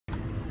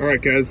All right,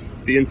 guys,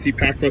 it's the NC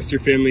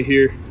Packbuster family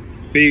here.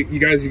 You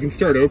guys, you can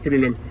start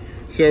opening them.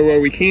 So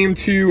we came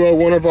to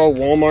one of our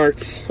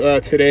Walmarts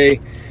today,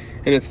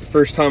 and it's the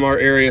first time our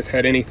area's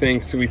had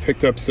anything. So we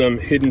picked up some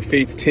Hidden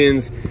Fates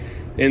tins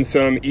and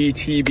some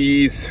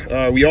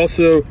ETBs. We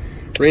also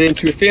ran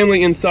into a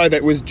family inside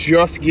that was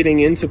just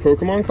getting into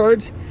Pokemon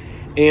cards,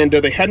 and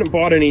they hadn't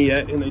bought any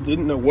yet, and they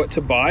didn't know what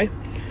to buy.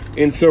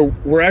 And so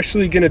we're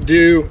actually gonna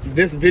do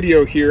this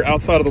video here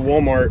outside of the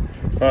Walmart.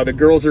 The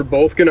girls are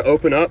both gonna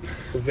open up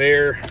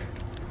their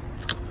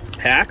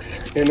packs,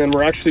 and then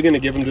we're actually gonna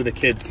give them to the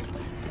kids.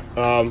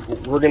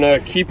 We're gonna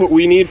keep what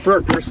we need for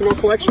our personal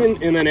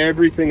collection, and then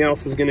everything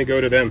else is gonna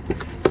go to them.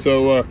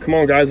 So come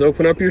on, guys,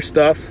 open up your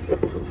stuff.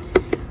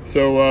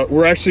 So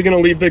we're actually gonna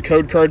leave the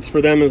code cards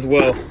for them as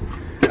well.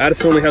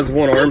 Addison only has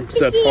one arm,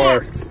 so that's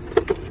hard.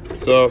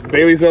 So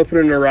Bailey's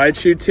opening a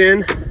Raichu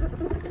tin.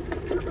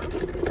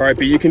 All right,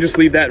 but you can just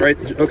leave that right.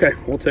 Okay,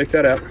 we'll take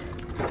that out.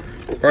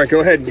 All right, go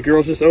ahead. The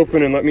girls just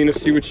open and let me know,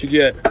 see what you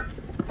get.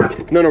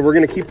 No, we're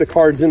gonna keep the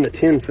cards in the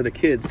tin for the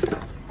kids.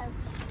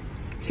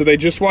 So they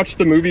just watched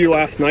the movie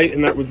last night,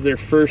 and that was their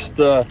first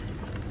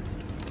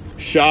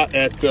shot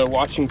at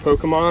watching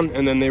Pokemon.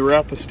 And then they were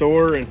at the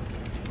store, and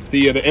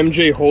the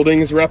MJ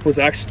Holdings rep was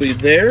actually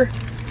there,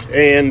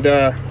 and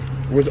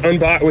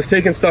was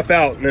taking stuff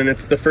out. And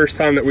it's the first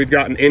time that we've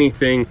gotten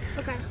anything.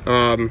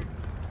 Okay.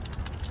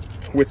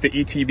 With the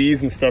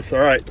ETBs and stuff. So,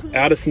 all right,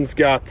 Addison's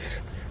got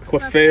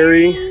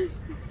Clefairy,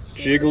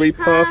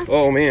 Jigglypuff.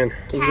 Oh man,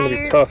 this is gonna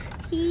be tough.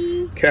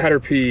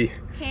 Caterpie,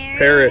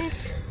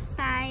 Paris,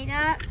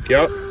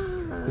 yep,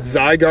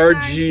 Zygarde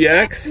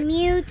GX,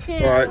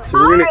 Mewtwo. All right,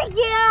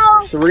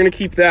 so we're gonna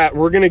keep that.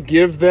 We're gonna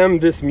give them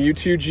this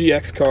Mewtwo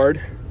GX card.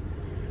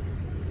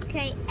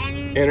 Okay,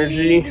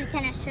 energy.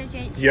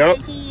 Yep.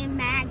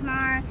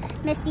 Magmar,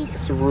 Misty,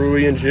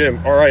 Cerulean Gym.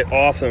 All right,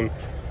 awesome.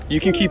 You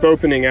can keep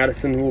opening,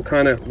 Addison. We'll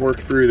kind of work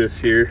through this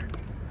here.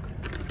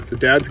 So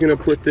Dad's gonna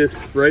put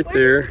this right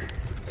there.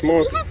 Come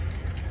on.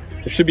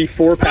 There should be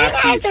 4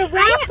 packs. I have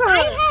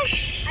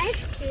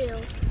 2.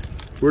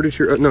 Where did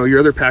your, no, your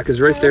other pack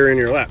is right there in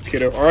your lap,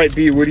 kiddo. All right,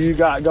 B, what do you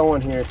got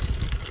going here?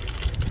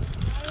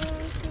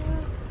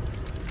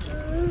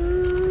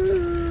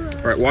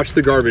 All right, watch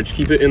the garbage.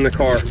 Keep it in the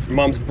car.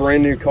 Mom's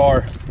brand new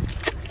car.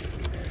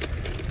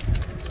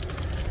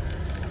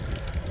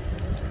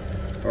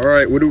 All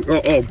right,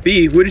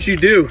 B, what did you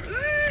do?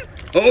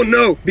 Oh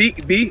no,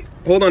 B,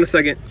 hold on a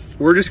second.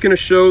 We're just gonna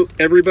show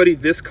everybody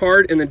this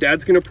card, and then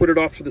Dad's gonna put it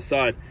off to the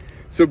side.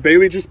 So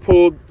Bailey just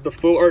pulled the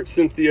Full Art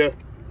Cynthia,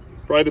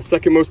 probably the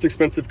second most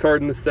expensive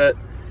card in the set.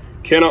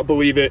 Cannot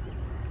believe it.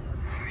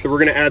 So we're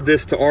gonna add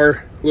this to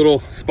our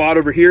little spot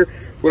over here.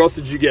 What else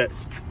did you get?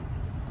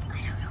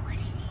 I don't know what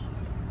it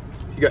is.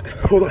 You got,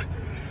 hold on.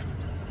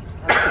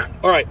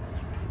 All right,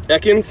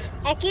 Ekans.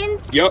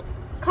 Yep.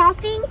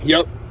 Coughing.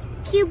 Yep.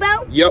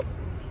 Cubo. Yep.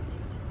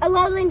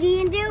 Alolan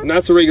Geodude. And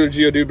that's a regular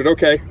Geodude, but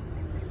okay.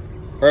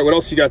 All right, what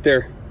else you got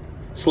there?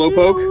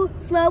 Slowpoke.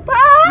 Slowpoke.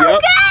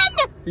 Yep.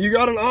 You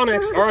got an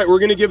Onyx. All right, we're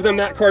gonna give them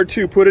that card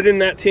too. Put it in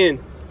that tin.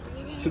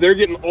 So they're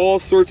getting all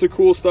sorts of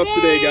cool stuff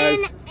today,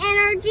 guys.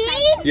 Energy.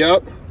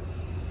 Yep.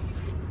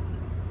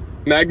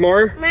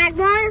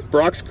 Magmar.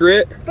 Brock's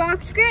Grit.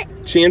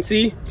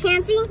 Chansey.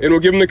 And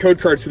we'll give them the code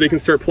card so they can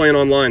start playing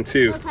online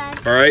too.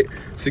 Okay. All right.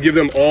 So give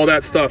them all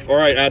that stuff. All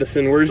right,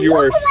 Addison, where's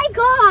yours? What have I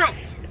got?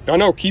 I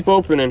know. Keep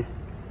opening.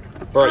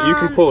 All right, you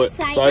can pull it.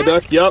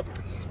 Psyduck. Yep.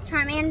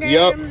 Charmander.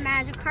 Yep.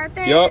 Magikarp.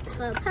 Yep.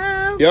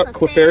 Slowpoke. Yep.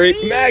 Clefairy.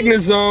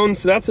 Magnezone.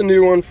 So that's a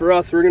new one for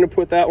us. We're gonna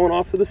put that one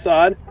off to the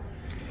side.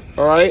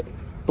 All right.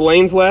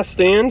 Blaine's Last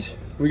Stand.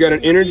 We got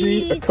an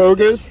Energy, a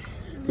Koga's,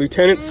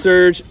 Lieutenant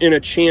Surge, and a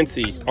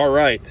Chansey. All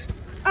right.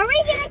 Are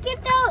we gonna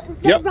get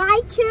the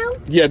Raichu?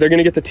 Yeah, they're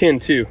gonna get the tin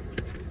too.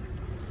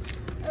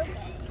 Okay.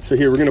 So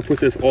here, we're gonna put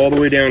this all the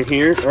way down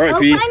here. All right,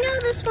 B. I know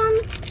this one.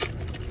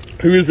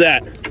 Who is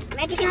that?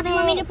 Magic, you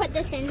want me to put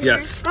this in there?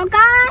 Yes. Oh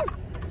God.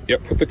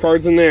 Yep, put the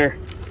cards in there.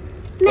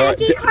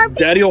 Magikarp.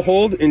 Daddy will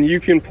hold, and you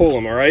can pull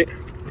them. All right.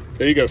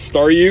 There you go.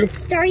 Staryu.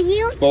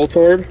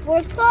 Voltorb.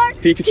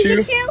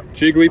 Pikachu.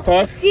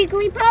 Jigglypuff.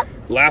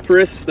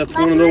 Lapras. That's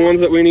one of the ones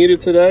that we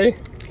needed today.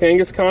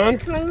 Kangaskhan.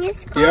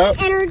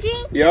 Yep.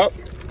 Energy. Yep.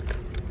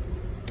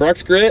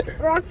 Brock's Grit.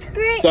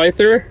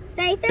 Scyther.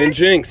 And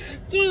Jinx.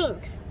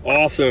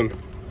 Awesome.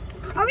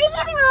 Are we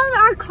giving all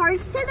our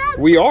cards to them?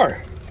 We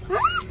are.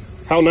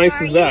 How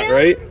nice is that,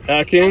 right?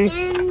 Ekans,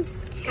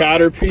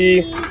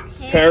 Caterpie,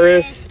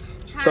 Paris,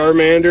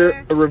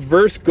 Charmander, a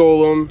Reverse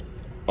Golem,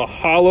 a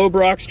Hollow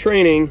Brock's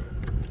Training.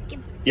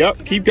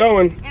 Yep, keep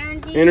going.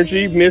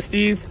 Energy,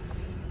 Misty's,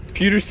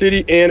 Pewter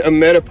City, and a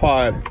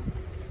Metapod.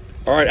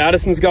 All right,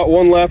 Addison's got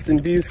one left, and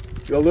B's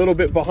a little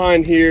bit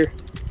behind here.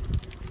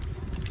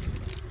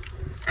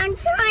 I'm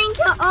trying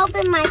to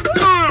open my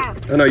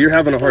pack. Oh no, you're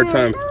having a hard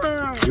time.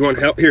 You want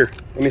help? Here,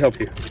 let me help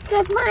you.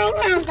 Because mine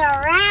has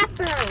a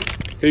wrapper.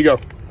 Here you go.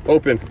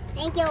 Open.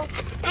 Thank you.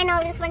 I know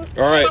this one.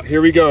 All right,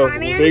 here we go.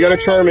 They got a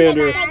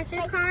Charmander,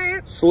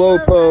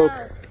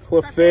 Slowpoke,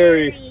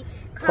 Clefairy,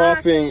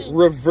 Coughing,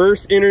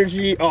 Reverse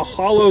Energy, a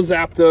Hollow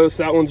Zapdos.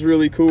 That one's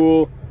really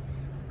cool.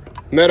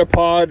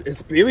 Metapod.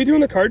 Is Bailey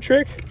doing the card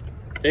trick?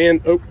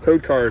 And, oh,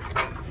 code card.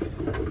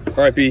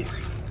 All right, B.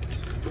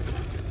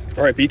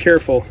 All right, be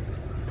careful.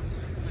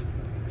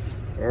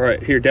 All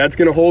right, here, Dad's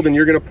gonna hold and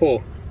you're gonna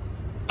pull.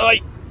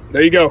 Aye,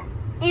 there you go.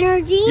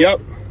 Energy.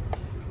 Yep.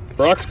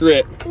 Brock's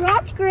Grit.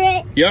 Brock's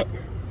Grit. Yep.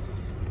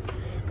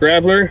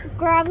 Graveler.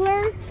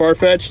 Graveler.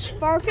 Farfetch'd.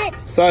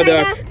 Farfetch'd.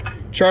 Psyduck.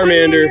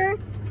 Charmander.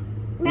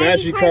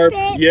 Magikarp.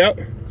 Yep.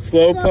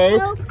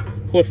 Slowpoke.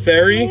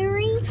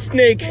 Clefairy.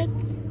 Snake.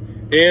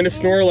 And a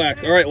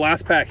Snorlax. All right,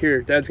 last pack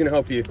here. Dad's gonna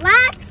help you.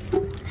 Last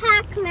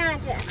pack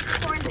magic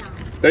for them.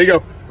 There you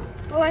go.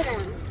 For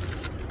them.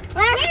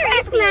 Last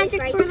pack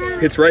magic for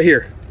them. It's right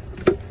here.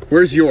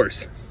 Where's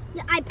yours?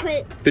 I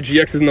put... The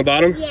GX is in the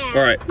bottom? Yeah.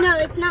 All right. No,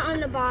 it's not on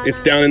the bottom.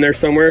 It's down in there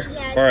somewhere?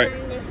 Yeah, it's all right.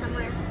 down in there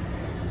somewhere.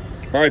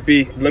 All right,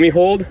 B. Let me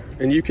hold,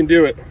 and you can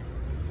do it.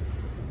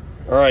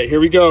 All right, here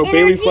we go. Energy.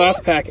 Bailey's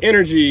last pack.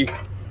 Energy.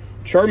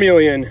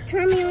 Charmeleon.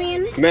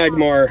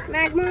 Magmar.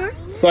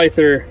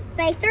 Scyther.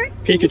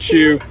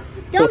 Pikachu.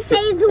 Don't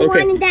say the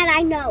one that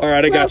I know. All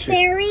right, I got you.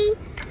 Clefairy,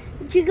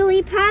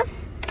 Jigglypuff,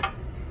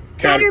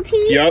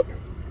 Caterpie. Yep.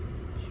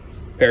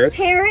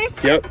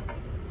 Paris. Yep.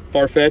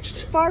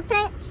 Farfetch'd.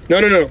 No.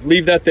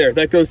 Leave that there.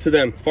 That goes to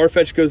them.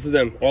 Farfetch'd goes to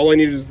them. All I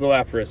need is the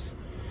Lapras.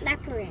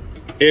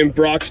 And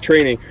Brock's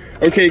training.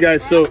 Okay,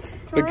 guys, so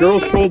the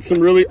girls pulled some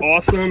really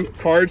awesome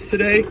cards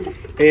today.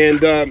 And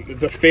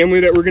the family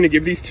that we're going to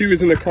give these to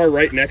is in the car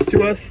right next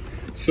to us.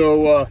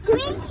 So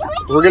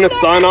we're going to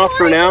sign off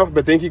for now.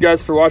 But thank you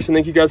guys for watching.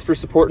 Thank you guys for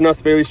supporting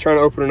us. Bailey's trying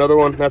to open another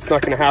one. That's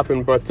not going to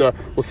happen. But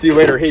we'll see you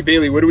later. Hey,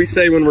 Bailey, what do we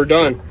say when we're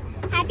done?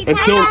 Happy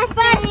birthday!